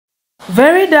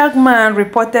Very dark man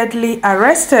reportedly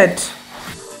arrested.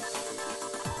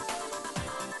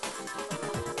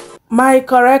 My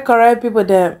correct people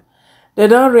them. They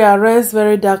don't rearrest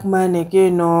very dark man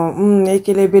again. No,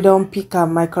 Ekelebe don't pick up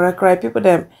my correct people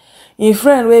them. In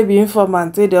friend wey be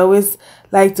informant, they always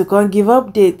like to come give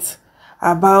updates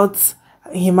about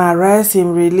him arrest,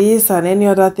 him release, and any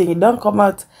other thing. He don't come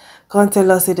out, can't tell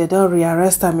us that they don't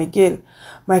rearrest him again.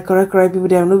 My correct people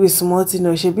them no be smart, you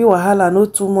know. She be wahala no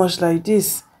too much like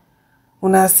this.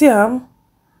 When I see him,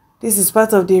 this is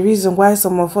part of the reason why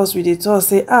some of us with the talk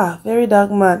say, very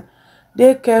dark man,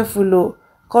 dey careful, oh,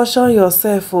 caution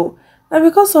yourself, oh. Now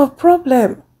because of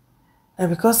problem,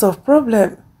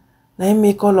 now it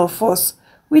make all of us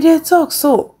we dey talk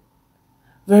so.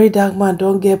 Very dark man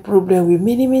don't get problem with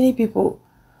many people.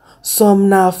 Some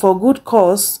now for good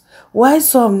cause, why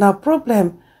some now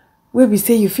problem wey be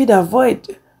say you fit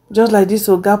avoid, just like this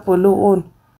Oga Paulo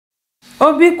own.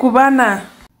 Obi Cubana,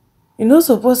 you no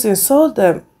suppose insult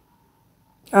them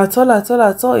at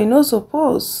all. You no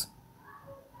suppose.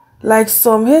 Like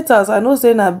some haters, I know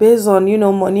say na based on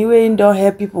money wey im don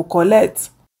help people collect.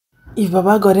 If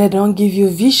Baba God don't give you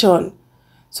vision,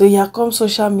 so you come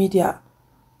social media,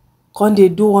 can they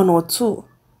do one or two?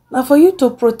 Now for you to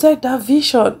protect that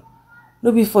vision,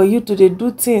 no be for you to dey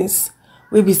do things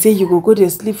wey be say you go dey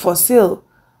sleep for sale.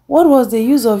 What was the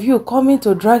use of you coming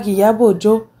to drag Iyabo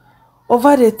Ojo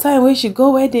over the time when she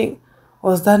go wedding?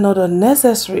 Was that not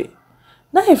unnecessary?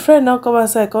 Now a friend now come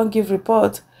outside, can't give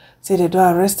report, say they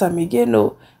don't arrest him again.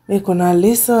 No, make una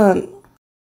listen.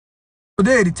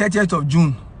 Today, the 30th of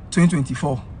June,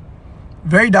 2024,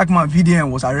 very dark man VDM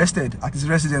was arrested at his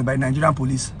residence by Nigerian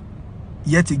police,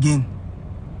 yet again,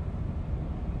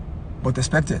 but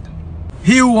expected.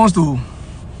 He who wants to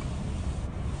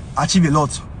achieve a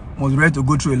lot must be ready to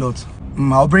go through a lot.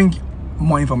 I'll bring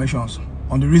more information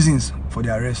on the reasons for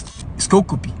the arrest. It's called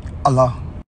copy. Allah.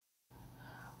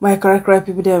 My correct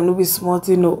people them no be smart,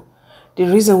 you know. The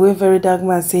reason why very dark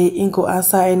man say he go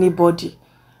answer anybody,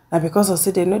 now because of say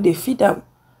they know they feed them.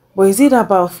 But is it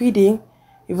about feeding?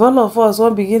 If all of us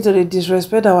won't begin to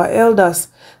disrespect our elders,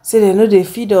 say they know they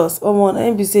feed us,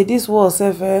 and be say this world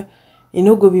self, you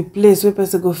know, go be place where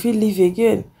person go feel live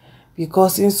again,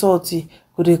 because insulty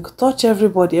go they touch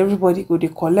everybody go they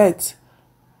collect.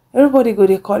 Everybody go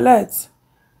they collect.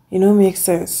 You know, make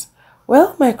sense.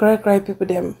 Well, my correct people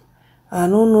them, I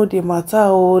don't know the matter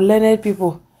or learned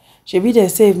people. Shebi they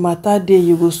say if matter day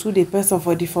you go sue the person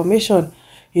for defamation,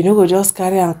 you know go just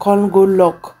carry and call go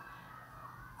lock.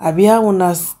 Abia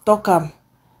una talk am.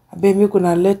 Abeg make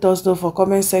una let us know for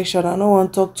comment section. I don't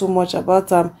want to talk too much about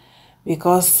them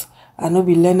because I know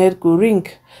be learned go ring.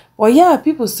 But yeah,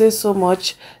 people say so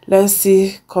much. Let's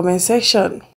see comment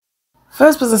section.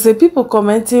 First person say people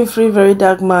commenting free very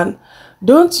dark man.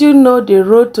 Don't you know the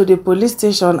road to the police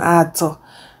station at all?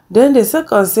 Then the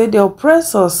second say the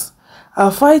oppressors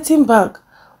are fighting back.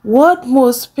 What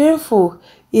most painful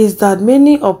is that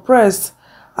many oppressed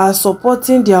are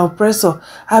supporting their oppressor.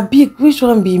 A big, which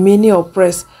one be many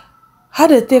oppressed? How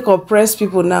they take oppressed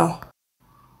people now?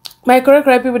 My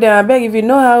correct people, then I beg, if you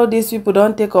know how these people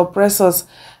don't take oppressors,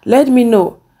 let me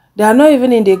know. They are not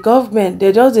even in the government.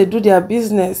 They do their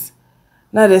business.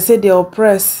 Now they say they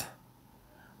oppress.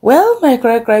 Well, my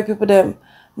correct people, them.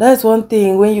 That's one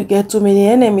thing when you get too many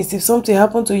enemies. If something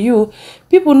happen to you,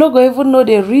 people no go even know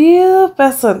the real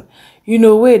person. You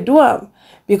know where do am.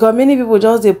 Because many people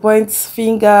just they point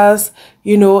fingers,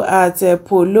 you know, at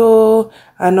Polo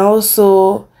and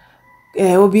also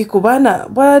Obi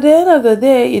Cubana. But at the end of the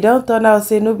day, it don't turn out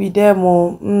say no be them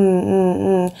or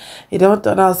it don't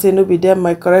turn out say no be them,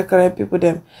 my correct people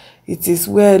them. It is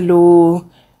well oh.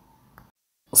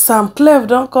 Samklef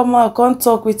don't come out, can't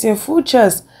talk with him full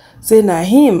chest. Say na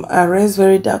him arrest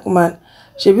very dark man.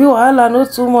 She be wahala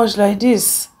not too much like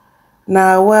this.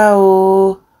 Nah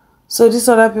wow. So these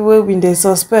other people been they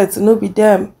suspect, no be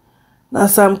them. Now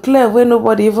Samklef where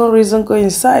nobody even reason go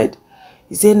inside.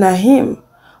 He say na him.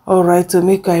 Alright, to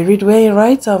make I read where he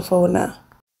write am for now.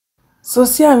 So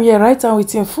see I'm here write am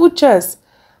with him full chest.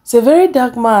 Say very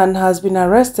dark man has been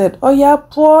arrested. Oh yeah,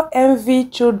 poor envy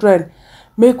children.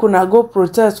 Make una go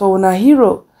protest for una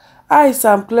hero.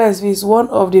 Samklef is one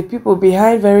of the people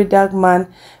behind very dark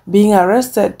man being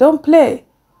arrested. Don't play.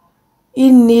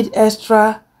 He need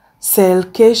extra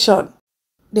celcation.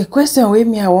 The question wey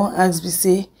me I want ask be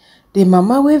say, the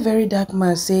mama wey very dark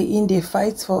man say in they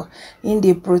fight for, in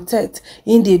they protect,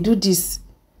 in they do this,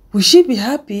 will she be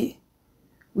happy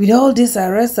with all this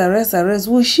arrest?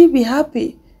 Will she be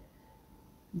happy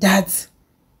that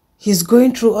he's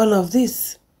going through all of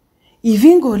this? If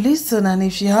he go listen and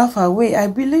if she have her way, I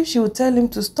believe she will tell him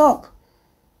to stop.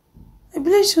 I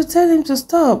believe she should tell him to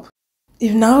stop.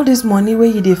 If now all this money where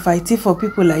you dey fighting for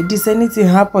people like this, anything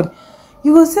happen,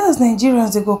 you go see as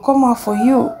Nigerians, they go come out for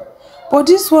you. But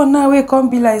this one now, we can't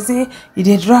be like, say,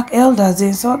 they drag elders, they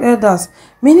insult elders.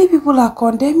 Many people are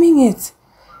condemning it.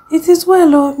 It is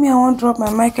well, oh, me, I won't drop my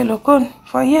Michael Okon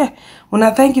for here.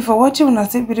 Una thank you for watching. Una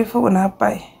stay beautiful. Una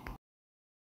bye.